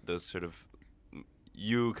about those sort of,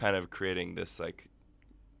 you kind of creating this like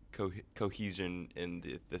cohesion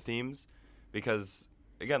in the themes, because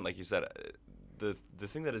again, like you said, the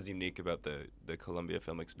thing that is unique about the Columbia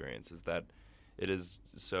film experience is that it is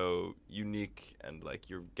so unique, and like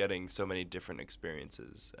you're getting so many different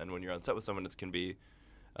experiences, and when you're on set with someone, it can be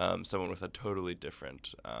someone with a totally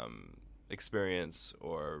different experience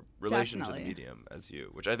or relation to the medium as you,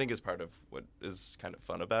 which I think is part of what is kind of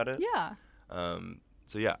fun about it. Yeah.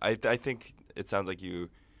 So yeah, I think it sounds like you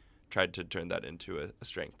tried to turn that into a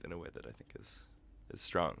strength in a way that I think is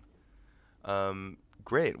strong.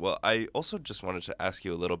 Great. Well, I also just wanted to ask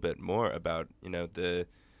you a little bit more about, you know,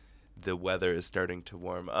 the weather is starting to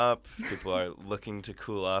warm up. People are looking to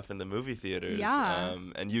cool off in the movie theaters. Yeah.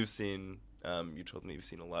 And you've seen, you told me you've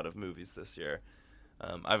seen a lot of movies this year.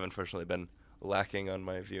 I've unfortunately been lacking on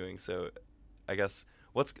my viewing, so I guess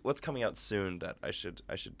what's coming out soon that I should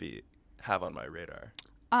have on my radar?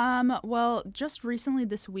 Well, just recently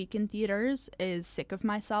this week in theaters is Sick of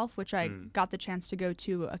Myself, which I got the chance to go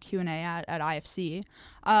to a Q&A at IFC,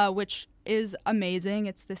 which is amazing.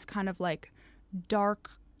 It's this kind of like dark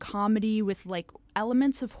comedy with like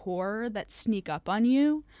elements of horror that sneak up on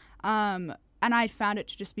you. And I found it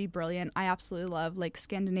to just be brilliant. I absolutely love like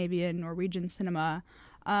Scandinavian, Norwegian cinema.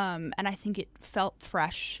 And I think it felt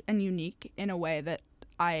fresh and unique in a way that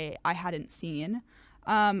I hadn't seen.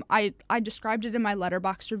 I described it in my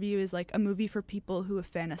Letterboxd review as like a movie for people who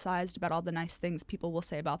have fantasized about all the nice things people will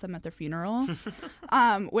say about them at their funeral.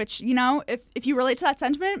 Which, you know, if you relate to that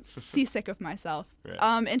sentiment, see Sick of Myself.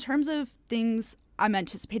 Right. In terms of things I'm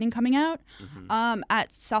anticipating coming out,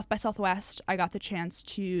 at South by Southwest, I got the chance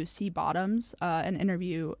to see Bottoms, and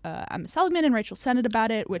interview Emma Seligman and Rachel Sennett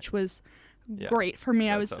about it, which was great for me.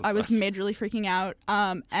 I was majorly freaking out,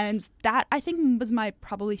 and that I think was my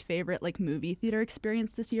probably favorite like movie theater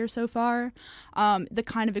experience this year so far. The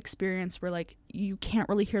kind of experience where like you can't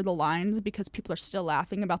really hear the lines because people are still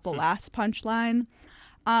laughing about the last punchline.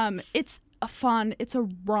 It's a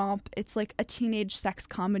romp. It's like a teenage sex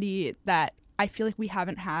comedy that I feel like we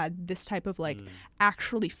haven't had this type of like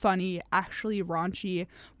actually funny, actually raunchy,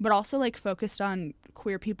 but also like focused on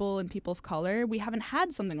queer people and people of color. We haven't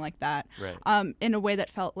had something like that in a way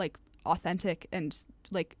that felt like authentic and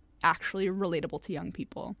like actually relatable to young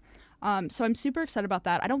people. So I'm super excited about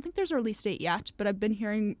that. I don't think there's a release date yet, but I've been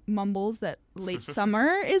hearing mumbles that late summer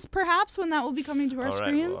is perhaps when that will be coming to our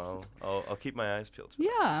screens. Well, I'll keep my eyes peeled.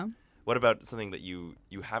 Yeah. What about something that you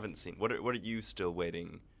haven't seen? What are you still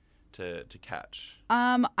waiting to catch?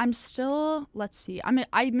 I'm still, let's see.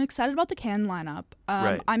 I'm excited about the Cannes lineup.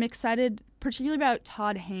 I'm excited particularly about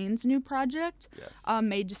Todd Haynes' new project,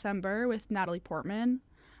 May December, with Natalie Portman.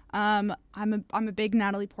 I'm a big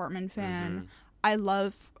Natalie Portman fan.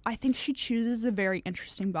 I think she chooses a very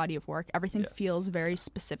interesting body of work. Everything feels very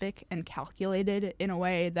specific and calculated in a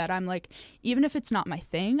way that I'm like, even if it's not my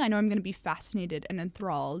thing, I know I'm going to be fascinated and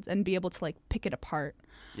enthralled and be able to like pick it apart.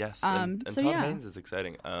 Yes, and Todd Haynes is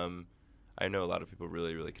exciting. I know a lot of people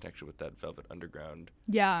really, really connected with that Velvet Underground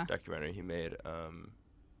documentary he made,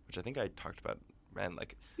 which I think I talked about,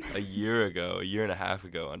 like a year and a half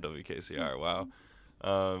ago on WKCR. Wow.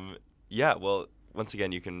 Well, once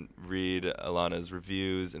again, you can read Alana's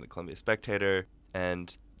reviews in the Columbia Spectator.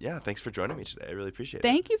 And thanks for joining me today. I really appreciate it.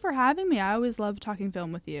 Thank you for having me. I always love talking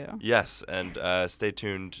film with you. Yes, and stay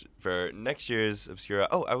tuned for next year's Obscura.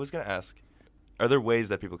 Oh, I was going to ask, are there ways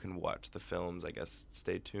that people can watch the films? I guess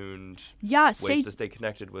stay tuned. Yeah, ways to stay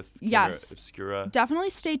connected with Obscura. Definitely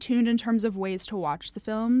stay tuned in terms of ways to watch the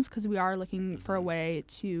films, because we are looking for a way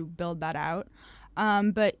to build that out.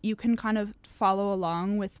 But you can kind of follow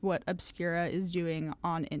along with what Obscura is doing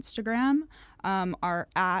on Instagram. Our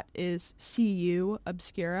 @ is CU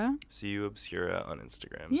Obscura. CU Obscura on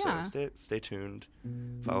Instagram. Yeah. So stay tuned.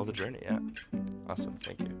 Follow the journey. Yeah. Awesome.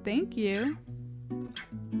 Thank you. Thank you.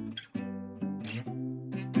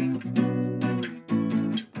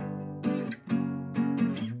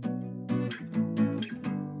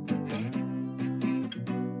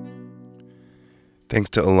 Thanks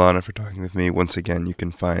to Alana for talking with me. Once again, you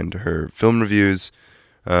can find her film reviews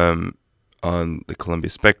on the Columbia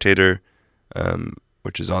Spectator,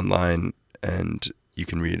 which is online, and you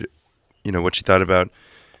can read, what she thought about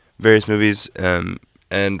various movies.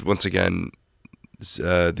 And once again,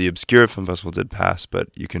 the Obscura Film Festival did pass, but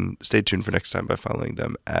you can stay tuned for next time by following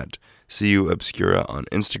them at CU Obscura on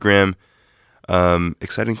Instagram.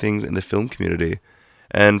 Exciting things in the film community.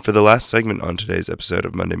 And for the last segment on today's episode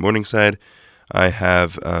of Monday Morningside, I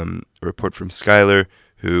have a report from Skylar,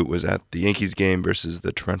 who was at the Yankees game versus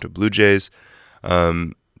the Toronto Blue Jays.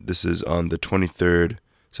 This is on the 23rd,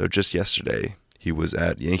 so just yesterday. He was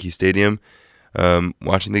at Yankee Stadium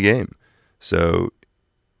watching the game. So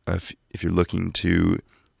if you're looking to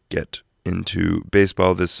get into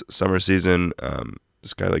baseball this summer season,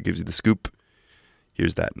 Skylar gives you the scoop.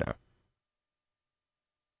 Here's that now.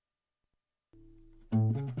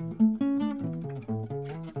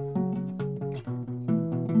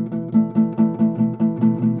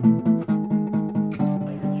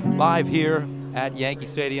 Live here at Yankee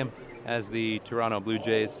Stadium as the Toronto Blue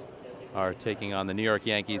Jays are taking on the New York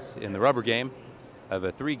Yankees in the rubber game of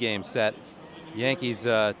a 3-game set. Yankees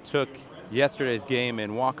took yesterday's game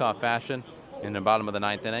in walk-off fashion in the bottom of the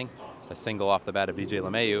 9th inning, a single off the bat of DJ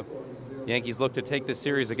LeMahieu. Yankees look to take this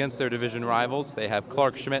series against their division rivals. They have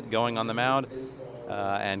Clark Schmidt going on the mound,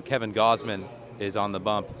 and Kevin Gausman is on the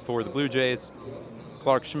bump for the Blue Jays.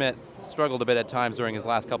 Clark Schmidt struggled a bit at times during his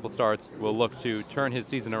last couple starts. Will look to turn his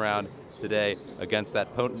season around today against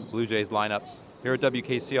that potent Blue Jays lineup. Here at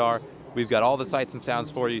WKCR, we've got all the sights and sounds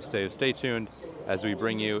for you, so stay tuned as we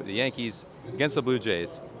bring you the Yankees against the Blue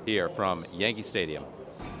Jays here from Yankee Stadium.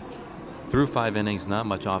 Through 5 innings, not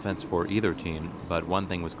much offense for either team, but one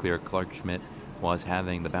thing was clear: Clark Schmidt was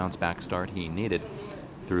having the bounce-back start he needed.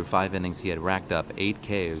 Through 5 innings, he had racked up 8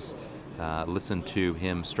 Ks. Listen to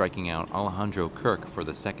him striking out Alejandro Kirk for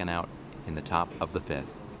the second out in the top of the 5th.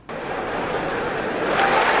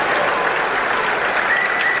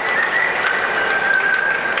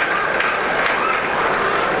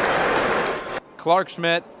 Clark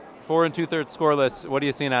Schmidt, 4 2/3 scoreless. What are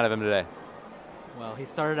you seeing out of him today? Well, he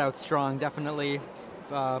started out strong, definitely.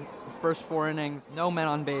 First 4 innings, no men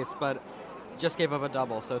on base, but just gave up a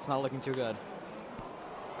double, so it's not looking too good.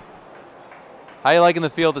 How you liking the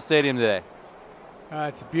feel of the stadium today?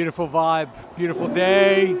 It's a beautiful vibe, beautiful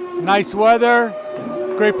day, nice weather,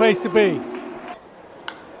 great place to be.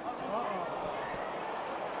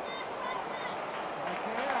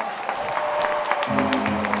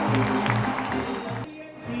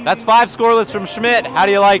 That's 5 scoreless from Schmidt. How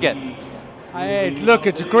do you like it? Look,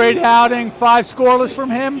 it's a great outing, 5 scoreless from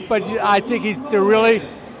him, but I think they're really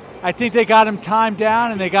I think they got him timed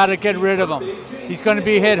down, and they got to get rid of him. He's going to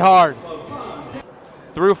be hit hard.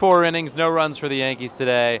 Through 4 innings, no runs for the Yankees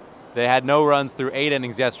today. They had no runs through 8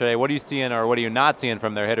 innings yesterday. What are you seeing, or what are you not seeing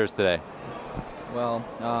from their hitters today? Well,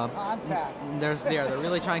 they're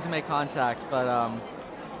really trying to make contact, but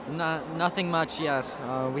nothing much yet.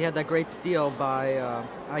 We had that great steal by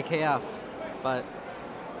IKF, but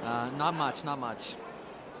not much.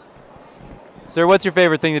 Sir, what's your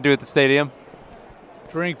favorite thing to do at the stadium?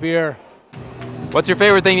 Drink beer. What's your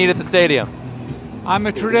favorite thing to eat at the stadium? I'm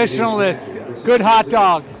a traditionalist. Good hot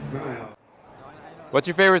dog. What's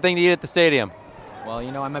your favorite thing to eat at the stadium? Well,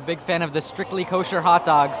 I'm a big fan of the strictly kosher hot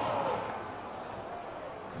dogs.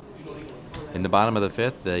 In the bottom of the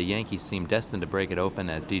 5th, the Yankees seemed destined to break it open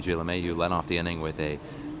as DJ LeMahieu led off the inning with a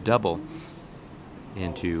double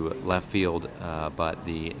into left field, but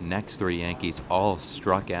the next 3 Yankees all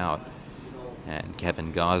struck out, and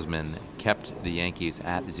Kevin Gausman kept the Yankees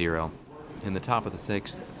at 0. In the top of the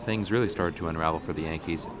 6th, things really started to unravel for the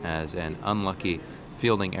Yankees as an unlucky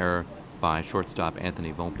fielding error by shortstop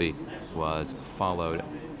Anthony Volpe was followed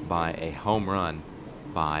by a home run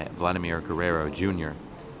by Vladimir Guerrero Jr.,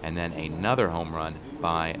 and then another home run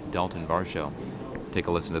by Dalton Varsho. Take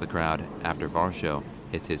a listen to the crowd after Varsho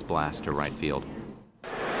hits his blast to right field.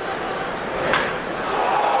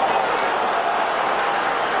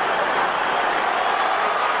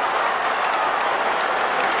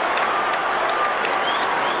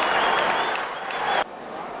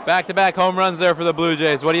 Back-to-back home runs there for the Blue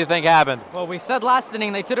Jays. What do you think happened? Well, we said last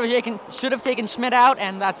inning they should have taken Schmidt out,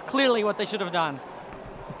 and that's clearly what they should have done.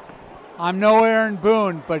 I'm no Aaron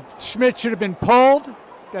Boone, but Schmidt should have been pulled.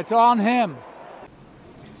 That's on him.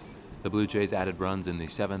 The Blue Jays added runs in the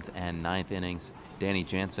 7th and 9th innings. Danny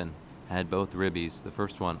Jansen had both ribbies, the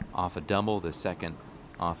first one off a double, the second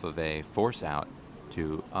off of a force out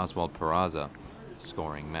to Oswald Peraza,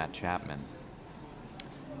 scoring Matt Chapman.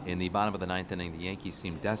 In the bottom of the 9th inning, the Yankees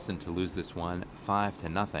seemed destined to lose this one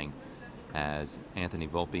 5-0 as Anthony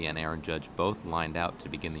Volpe and Aaron Judge both lined out to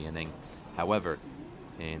begin the inning. However,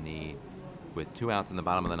 with 2 outs in the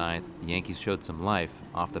bottom of the 9th, the Yankees showed some life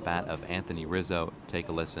off the bat of Anthony Rizzo. Take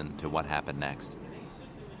a listen to what happened next.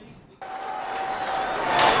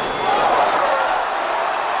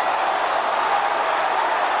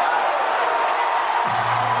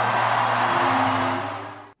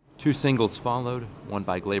 Two singles followed, one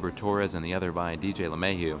by Gleyber Torres and the other by DJ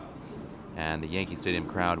LeMahieu. And the Yankee Stadium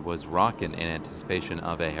crowd was rocking in anticipation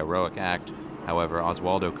of a heroic act. However,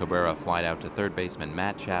 Oswaldo Cabrera flied out to third baseman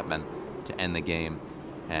Matt Chapman to end the game.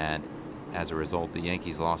 And as a result, the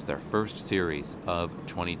Yankees lost their first series of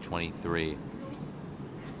 2023.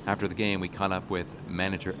 After the game, we caught up with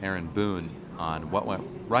manager Aaron Boone on what went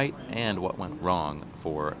right and what went wrong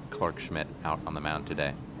for Clark Schmidt out on the mound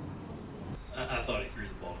today. I thought he threw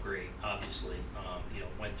the ball great, obviously.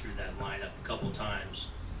 Went through that lineup a couple times,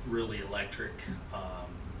 really electric,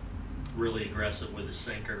 really aggressive with his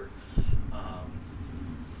sinker.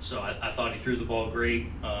 So I thought he threw the ball great.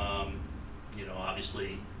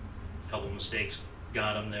 Obviously a couple mistakes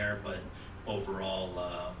got him there, but overall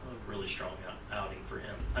a really strong outing for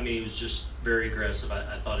him. I mean, he was just very aggressive.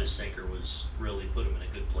 I thought his sinker was really put him in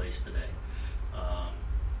a good place today.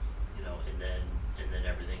 And then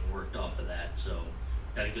everything worked off of that. So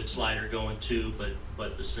got a good slider going too,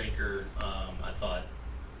 but the sinker, I thought,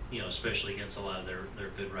 especially against a lot of their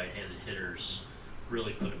good right-handed hitters,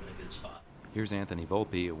 really put him in a good spot. Here's Anthony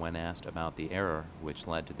Volpe when asked about the error which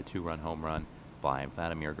led to the 2-run home run by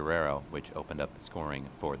Vladimir Guerrero, which opened up the scoring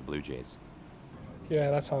for the Blue Jays.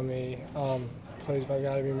 Yeah, that's on me. Plays have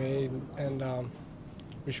got to be made, and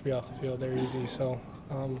we should be off the field. They're easy. So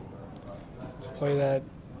it's a play that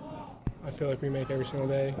I feel like we make every single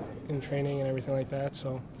day in training and everything like that.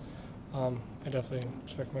 So I definitely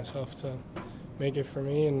expect myself to make it for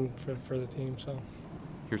me and for the team. So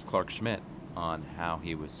here's Clark Schmidt on how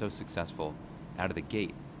he was so successful out of the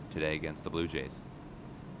gate today against the Blue Jays.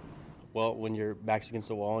 Well, when your back's against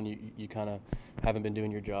the wall and you kind of haven't been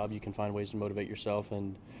doing your job, you can find ways to motivate yourself.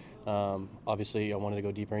 And obviously, I wanted to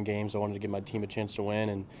go deeper in games. I wanted to give my team a chance to win,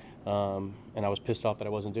 and I was pissed off that I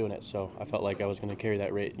wasn't doing it. So I felt like I was going to carry that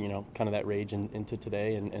that rage into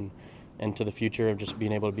today and to the future of just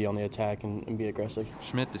being able to be on the attack and be aggressive.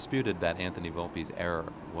 Schmidt disputed that Anthony Volpe's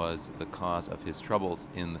error was the cause of his troubles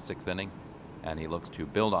in the 6th inning, and he looks to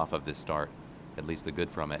build off of this start, at least the good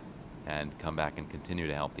from it, and come back and continue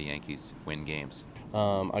to help the Yankees win games.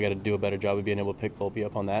 I got to do a better job of being able to pick Volpe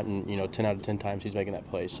up on that, and 10 out of 10 times he's making that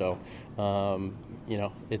play. So,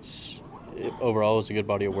 overall it's a good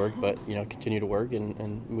body of work, but continue to work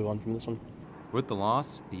and move on from this one. With the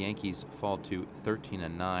loss, the Yankees fall to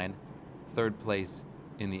 13-9. Third place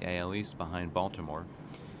in the AL East behind Baltimore.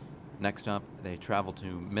 Next up, they travel to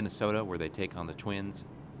Minnesota, where they take on the Twins.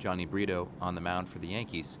 Johnny Brito on the mound for the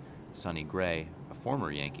Yankees. Sonny Gray, a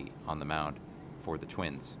former Yankee, on the mound for the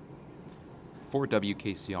Twins. For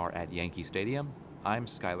WKCR at Yankee Stadium, I'm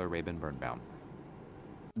Skylar Rabin-Birnbaum.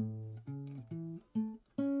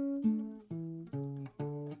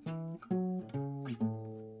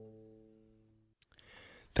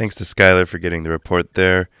 Thanks to Skylar for getting the report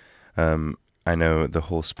there. I know the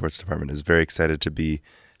whole sports department is very excited to be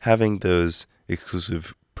having those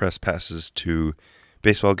exclusive press passes to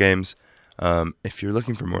baseball games. If you're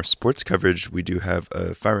looking for more sports coverage, we do have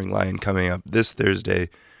a Firing Lion coming up this Thursday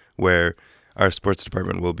where our sports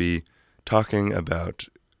department will be talking about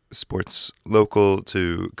sports local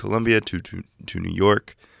to Columbia, to New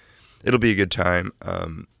York. It'll be a good time.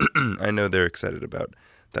 I know they're excited about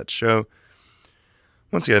that show.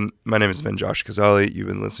 Once again, my name has been Josh Kazali. You've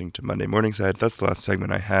been listening to Monday Morningside. That's the last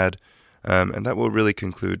segment I had. And that will really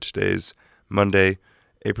conclude today's Monday,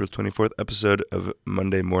 April 24th episode of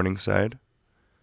Monday Morningside.